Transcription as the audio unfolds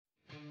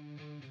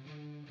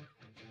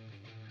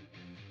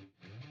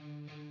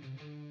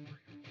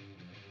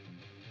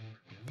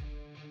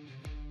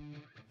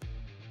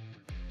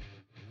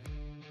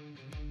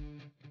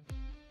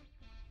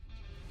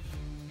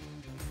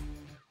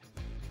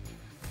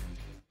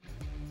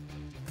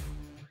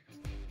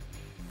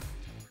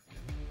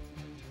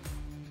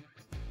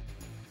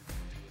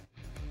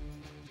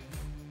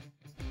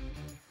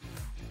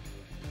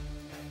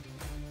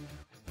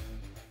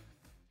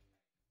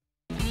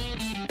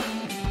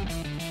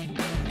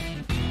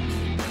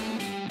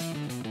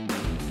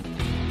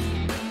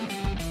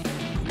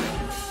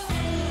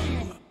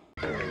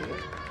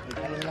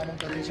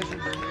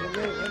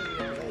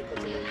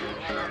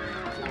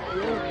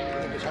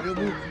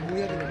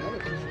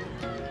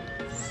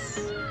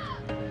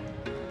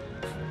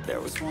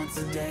There was once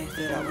a day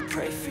that I would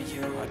pray for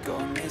you. I'd go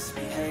and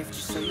misbehave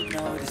just so you'd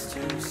notice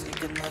too.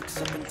 Sneaking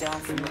looks up and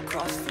down from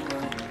across the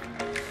room.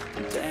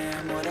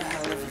 Damn, what a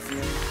hell of a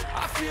view.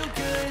 I feel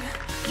good,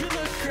 you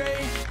look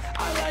great,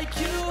 I like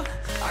you,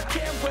 I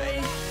can't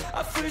wait.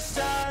 A first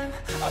time,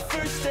 a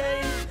first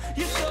date,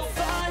 you're so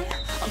fine,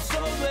 I'm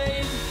so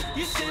late.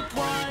 You sip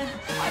wine,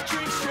 I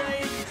drink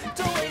straight,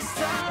 don't waste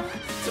time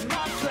to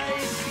my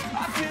place.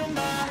 I feel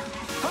my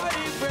heart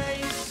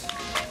erase,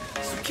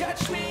 so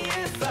catch me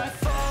if I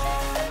fall.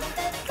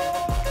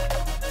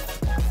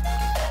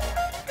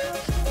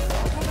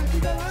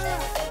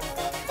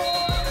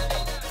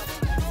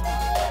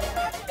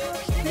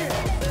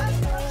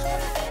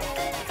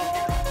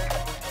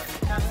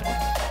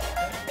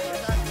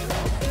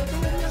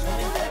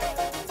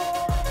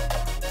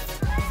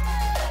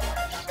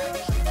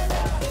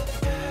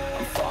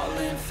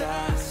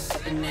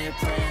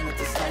 Praying that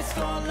this night's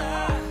gonna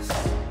last.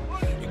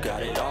 You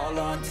got it all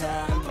on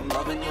tap, I'm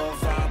loving your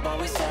vibe,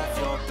 always have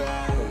your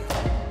back.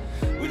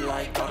 We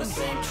like all the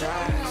same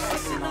tracks,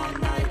 listen all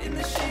night in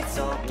the sheets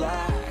all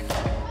black.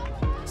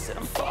 Said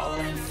I'm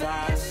falling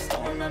fast,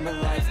 don't remember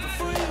life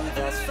before you,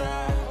 that's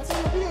fact.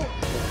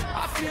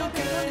 I feel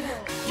good,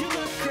 you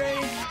look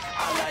great,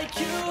 I like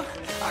you,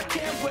 I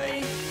can't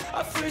wait.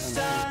 A first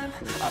time,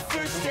 a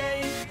first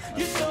date,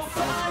 you're so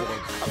fine,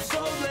 I'm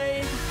so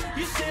late.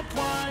 You sip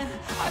wine,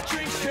 I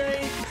drink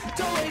straight,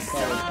 don't waste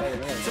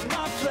time to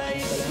my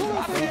place.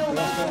 I feel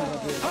my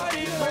heart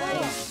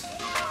erase,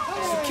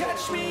 so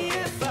catch me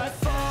if I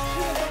fall.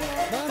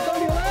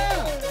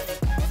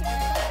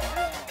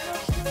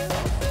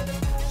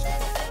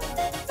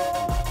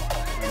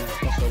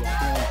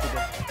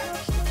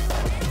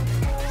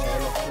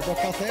 Pues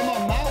pasemos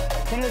más.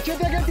 Con el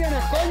chute que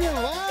tienes, coño,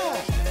 va.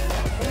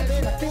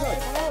 Activa.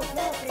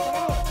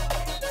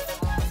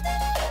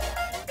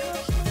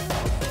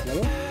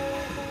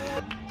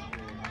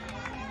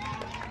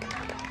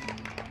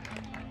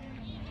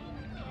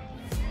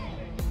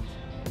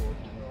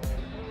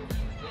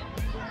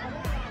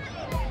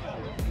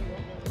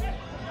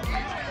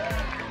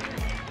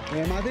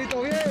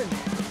 Matito, bien.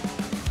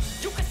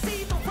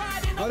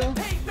 Ahora, ahora.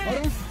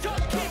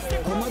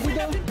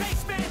 Matito.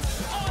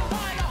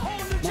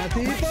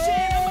 Matito.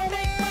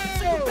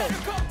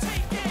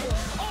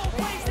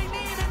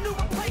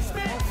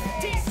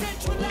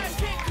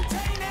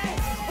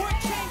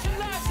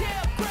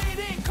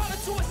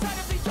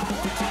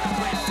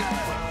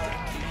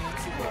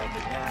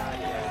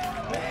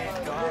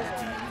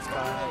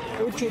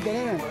 Uchu,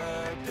 tenemos.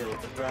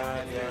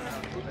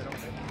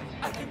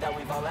 I think that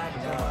we've all had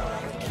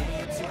enough.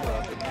 Keeps you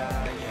up at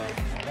night, yeah.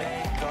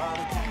 Make all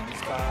the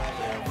demons cry,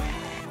 yeah. We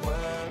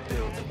were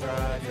built to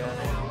thrive, yeah.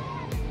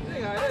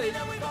 I think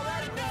that we've all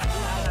had enough.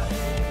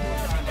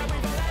 I think that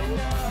we've all had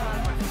enough.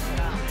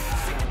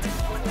 Sick of this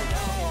when they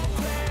all won't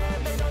play.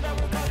 They know that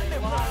we're better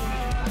than one.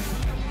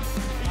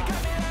 You got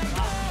me like,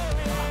 oh,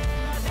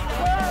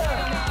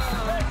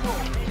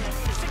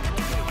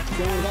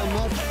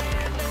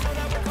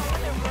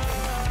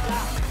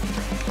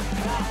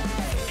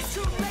 it's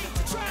too late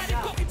to try to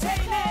go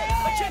contain it.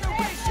 A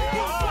generation,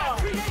 black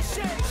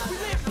creation. We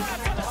live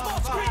life on a small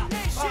screen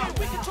nation.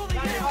 We control the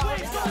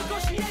airwaves, no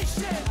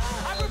negotiation.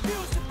 I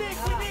refuse to think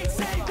we need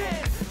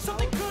saving.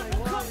 Something good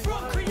will come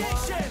from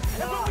creation.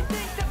 And when we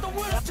think that the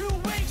world's too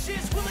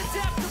anxious, we'll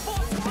adapt to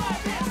both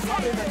survive and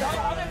save it.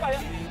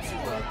 Keep you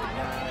up at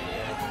night,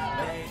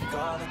 yeah. Make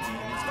all the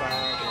demons cry,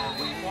 yeah.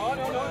 We were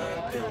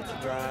built to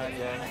thrive,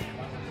 yeah.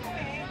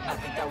 I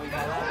think that we've all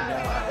had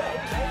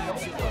enough.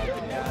 Keep you up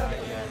at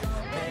night, yeah.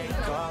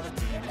 Make all the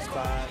demons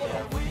cry,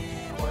 yeah. We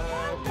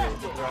were built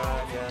to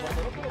thrive, yeah.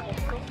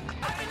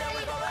 I think that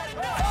we've all had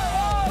enough.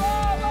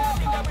 I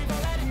think that we've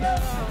all had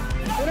enough.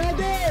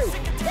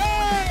 Sick of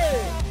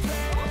hey!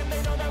 They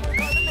know that we're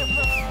calling them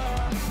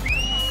wrong.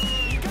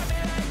 You got me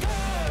like,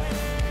 oh,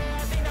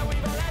 I think that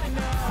we've all had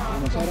enough.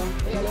 Vamos ahora,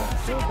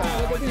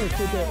 ¿qué tienes,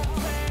 chute?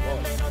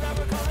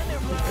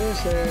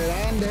 Ese,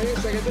 grande,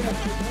 ese que tienes.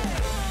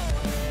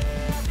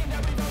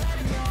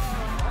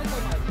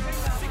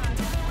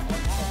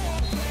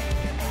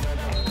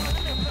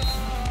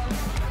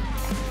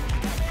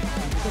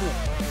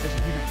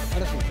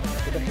 Ahora sí,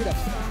 que te giras.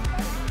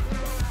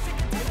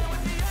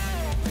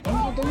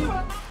 Vamos, Antonio.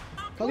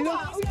 ¿Calidad?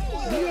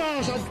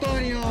 ¡Dios,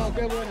 Antonio!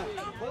 ¡Qué buena!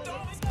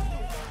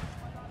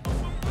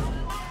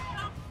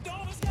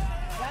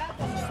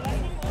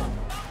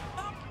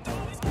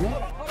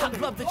 I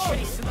love the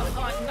chase and the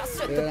hunt, and I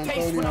set the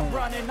pace when I'm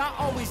running. I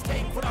always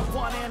take what I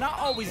want and I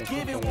always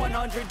give it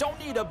 100. Don't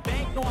need a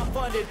bank, no I'm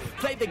funded.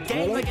 Play the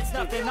game like it's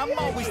nothing. I'm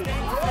always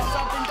thankful for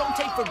something. Don't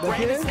take for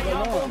granted, stay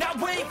humble. Now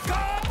wake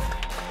up!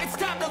 It's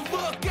time to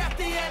look at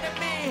the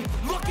enemy.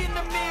 Look in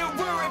the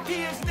mirror if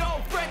he is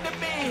no friend to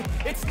me.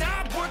 It's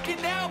not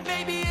working out,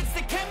 maybe it's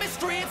the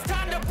chemistry. It's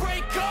time to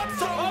break up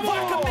so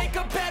I can make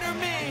a better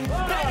me.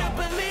 Better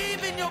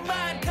believe in your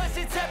mind, cause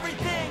it's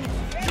everything.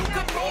 You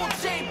can mold,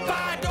 shape,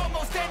 find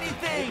almost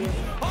anything.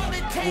 All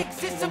it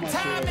takes is some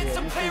time and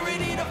some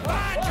clarity to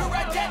find your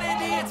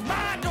identity. It's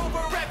mind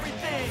over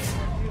everything.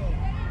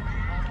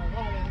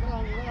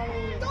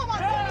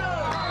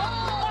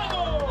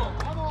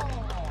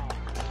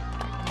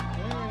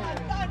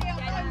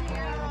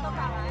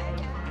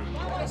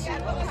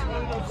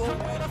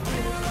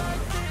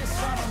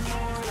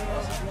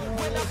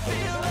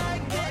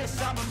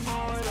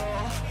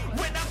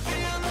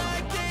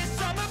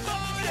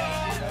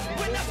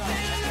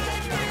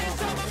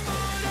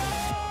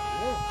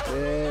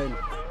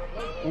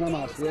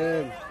 más,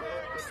 bien.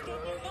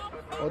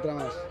 Otra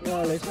más.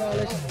 Dale,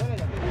 dale.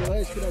 No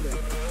es, espérate.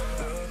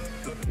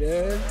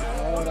 Bien,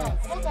 ahora.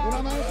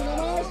 Una más, una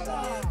más.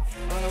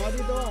 Ahora,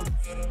 Matito, va.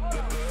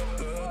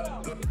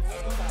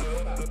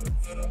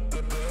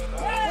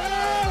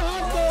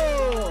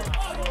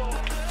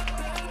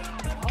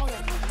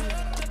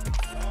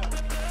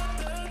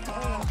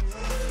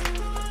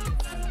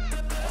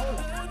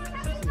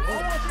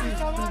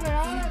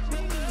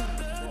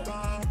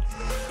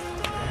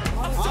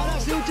 Ahora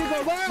sí,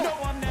 chicos, va. No,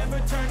 I'm never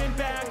turning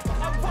back.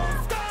 I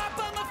won't stop,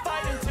 I'ma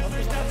fight until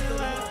there's nothing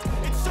left.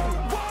 It's so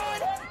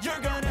what? You're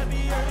gonna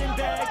be hurting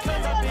bad,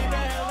 cause I've been to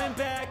hell and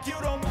back. You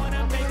don't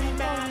wanna make me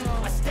mad.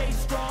 I stay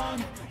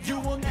strong, you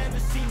will never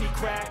see me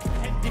crack.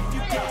 And if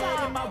you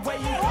get in my way,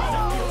 you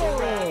gonna feel the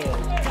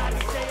wrath.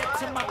 Gotta say it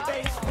to my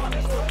face, one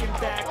is looking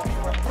back.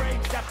 Mirror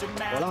breaks after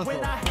math.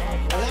 When I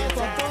hate, I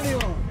attack.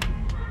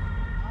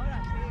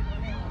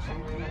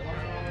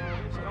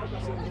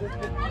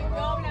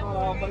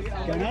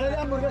 Que no le dé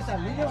hamburguesa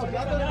al niño,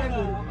 plato de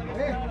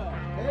hamburguesa.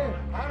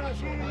 Ahora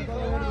sí,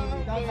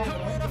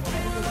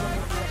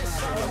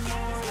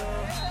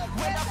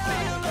 When I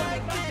feel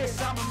like this,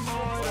 I'm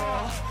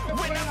immortal.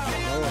 When I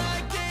feel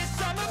like this,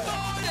 I'm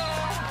immortal.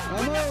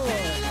 ¡Vamos!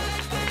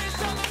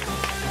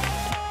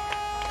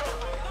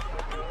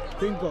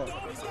 5.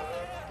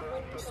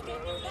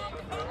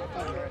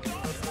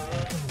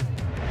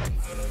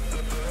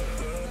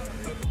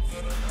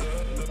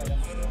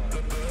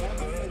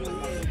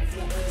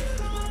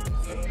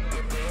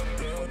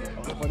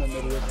 Me pone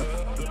nervioso.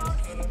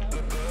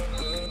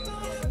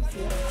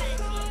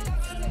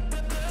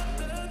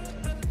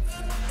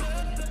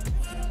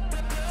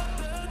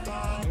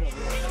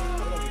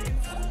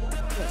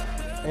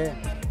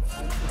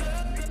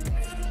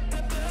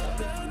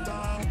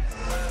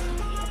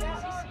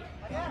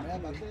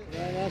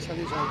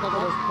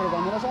 Pero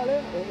cuando no sale,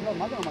 es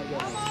normal que no marque.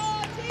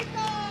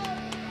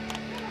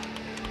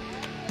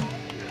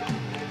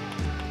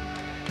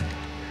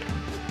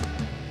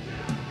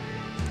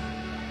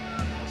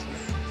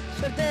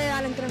 Suerte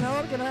al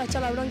entrenador que nos ha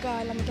echado la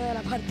bronca en la mitad de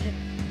la parte.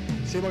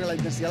 Sí, porque la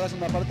intensidad de la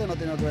segunda parte no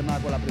tiene que ver nada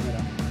con la primera.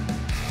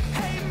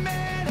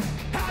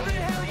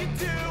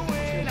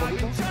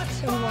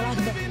 Es un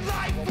golazo.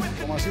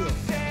 ¿Cómo ha sido?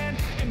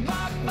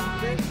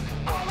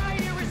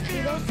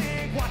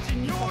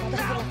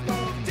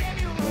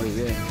 Muy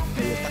bien. ¿Y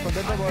estás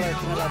contento por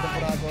tener la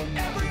temporada con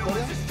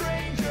victoria?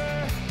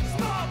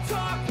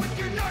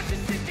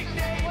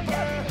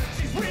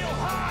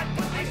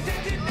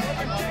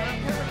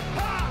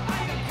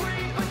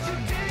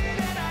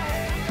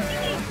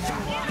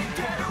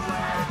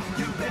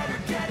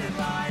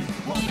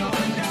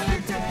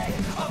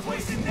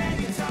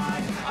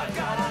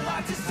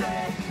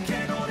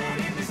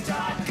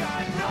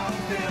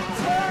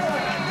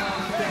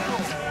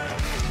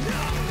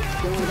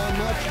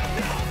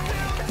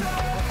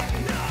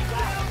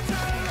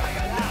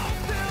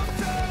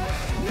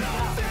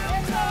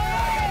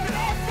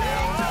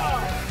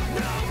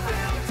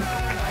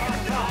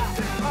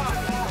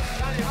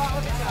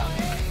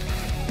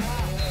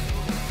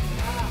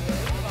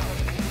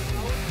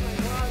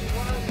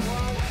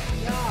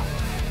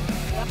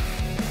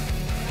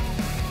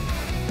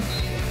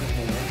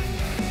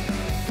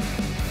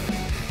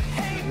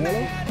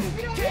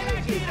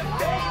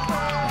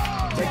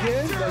 ¿De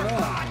quién? ¿De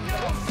no?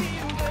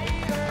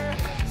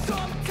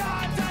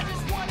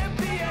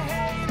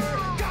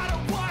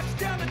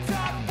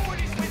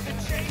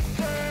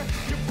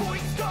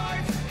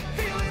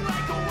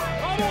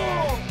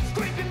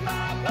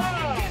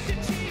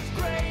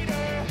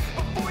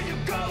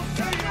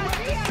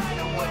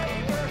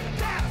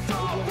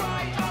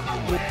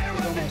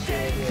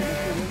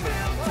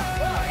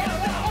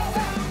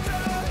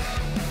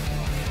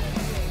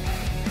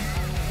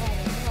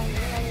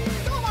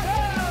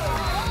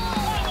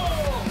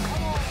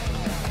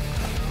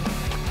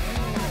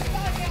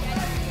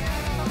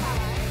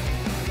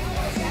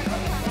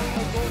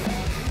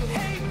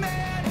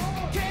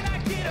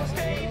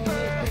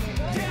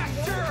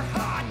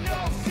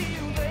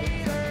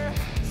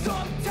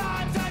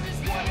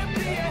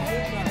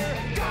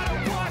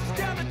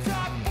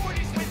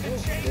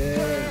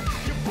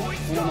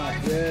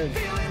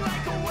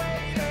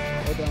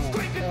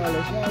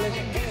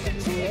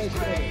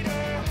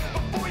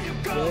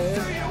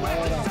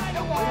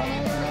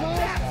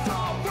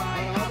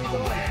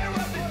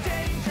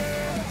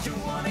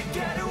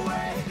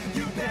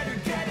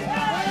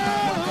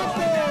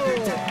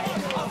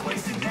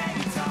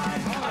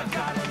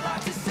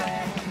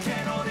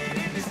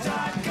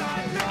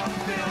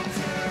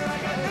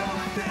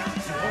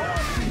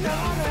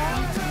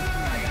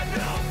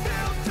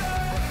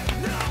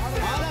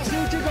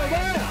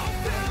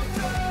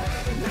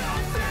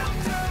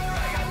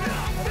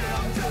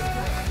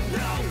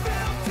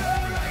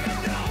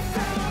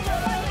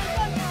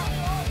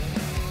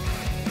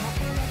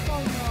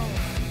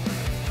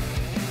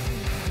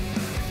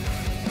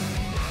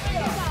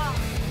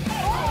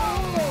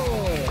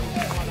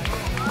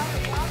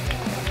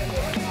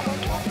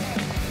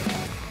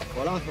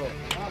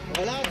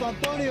 Golazo,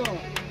 Antonio.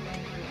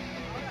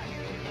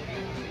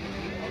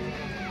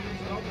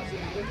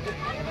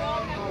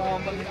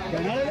 Que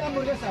no le dé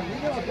hamburguesa al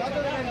niño,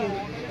 plato de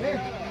verdura.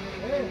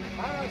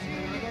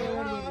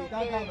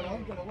 Está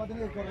cabrón, que lo voy a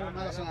tener que correr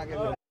más la semana que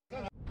viene.